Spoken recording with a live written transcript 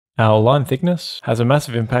Our line thickness has a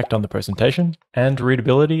massive impact on the presentation and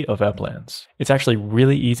readability of our plans. It's actually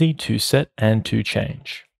really easy to set and to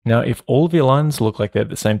change. Now, if all of your lines look like they're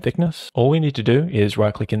the same thickness, all we need to do is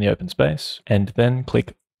right-click in the open space and then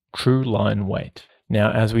click True Line Weight.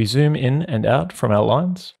 Now, as we zoom in and out from our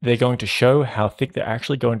lines, they're going to show how thick they're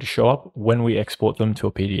actually going to show up when we export them to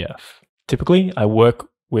a PDF. Typically, I work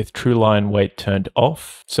with True Line Weight turned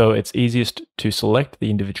off, so it's easiest to select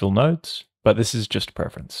the individual nodes, but this is just a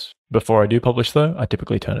preference. Before I do publish though, I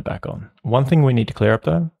typically turn it back on. One thing we need to clear up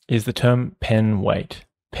though is the term pen weight.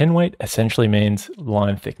 Pen weight essentially means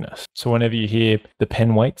line thickness. So whenever you hear the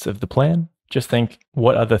pen weights of the plan, just think,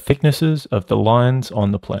 what are the thicknesses of the lines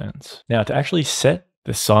on the plans? Now, to actually set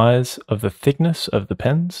the size of the thickness of the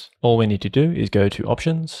pens, all we need to do is go to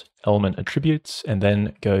Options, Element Attributes, and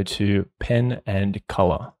then go to Pen and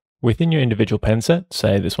Color. Within your individual pen set,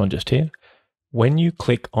 say this one just here, when you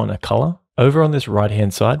click on a color, over on this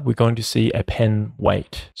right-hand side, we're going to see a pen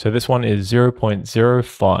weight. So this one is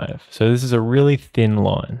 0.05. So this is a really thin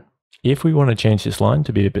line. If we want to change this line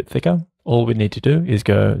to be a bit thicker, all we need to do is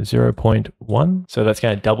go 0.1. So that's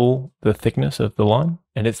going to double the thickness of the line.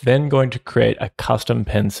 And it's then going to create a custom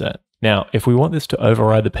pen set. Now, if we want this to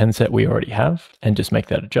override the pen set we already have and just make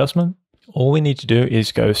that adjustment, all we need to do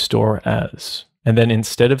is go Store As. And then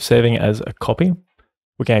instead of saving it as a copy,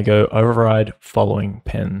 we're going to go Override Following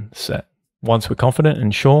Pen Set. Once we're confident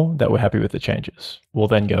and sure that we're happy with the changes, we'll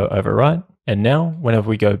then go Override. And now, whenever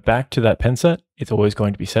we go back to that pen set, it's always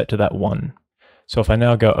going to be set to that 1. So if I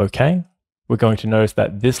now go OK, we're going to notice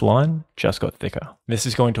that this line just got thicker. This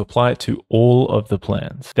is going to apply it to all of the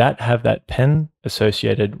plans that have that pen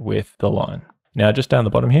associated with the line. Now, just down the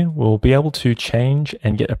bottom here, we'll be able to change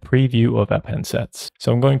and get a preview of our pen sets.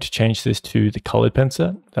 So I'm going to change this to the colored pen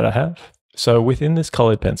set that I have. So within this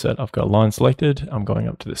colored pen set, I've got a line selected. I'm going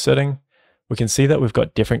up to the setting. We can see that we've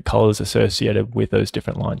got different colors associated with those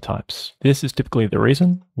different line types. This is typically the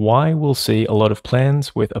reason why we'll see a lot of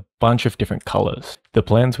plans with a bunch of different colors. The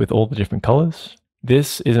plans with all the different colors,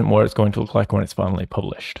 this isn't what it's going to look like when it's finally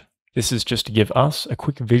published. This is just to give us a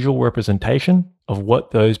quick visual representation of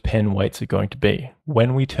what those pen weights are going to be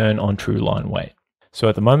when we turn on True Line Weight. So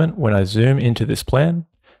at the moment, when I zoom into this plan,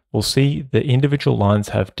 we'll see the individual lines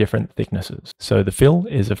have different thicknesses. So the fill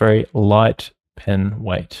is a very light pen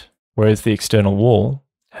weight, whereas the external wall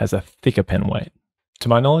has a thicker pen weight. To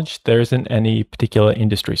my knowledge, there isn't any particular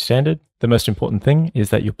industry standard. The most important thing is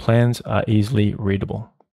that your plans are easily readable.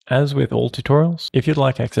 As with all tutorials, if you'd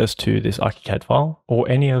like access to this ArchiCAD file or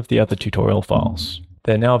any of the other tutorial files,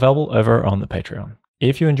 they're now available over on the Patreon.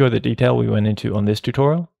 If you enjoy the detail we went into on this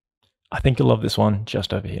tutorial, I think you'll love this one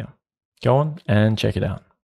just over here. Go on and check it out.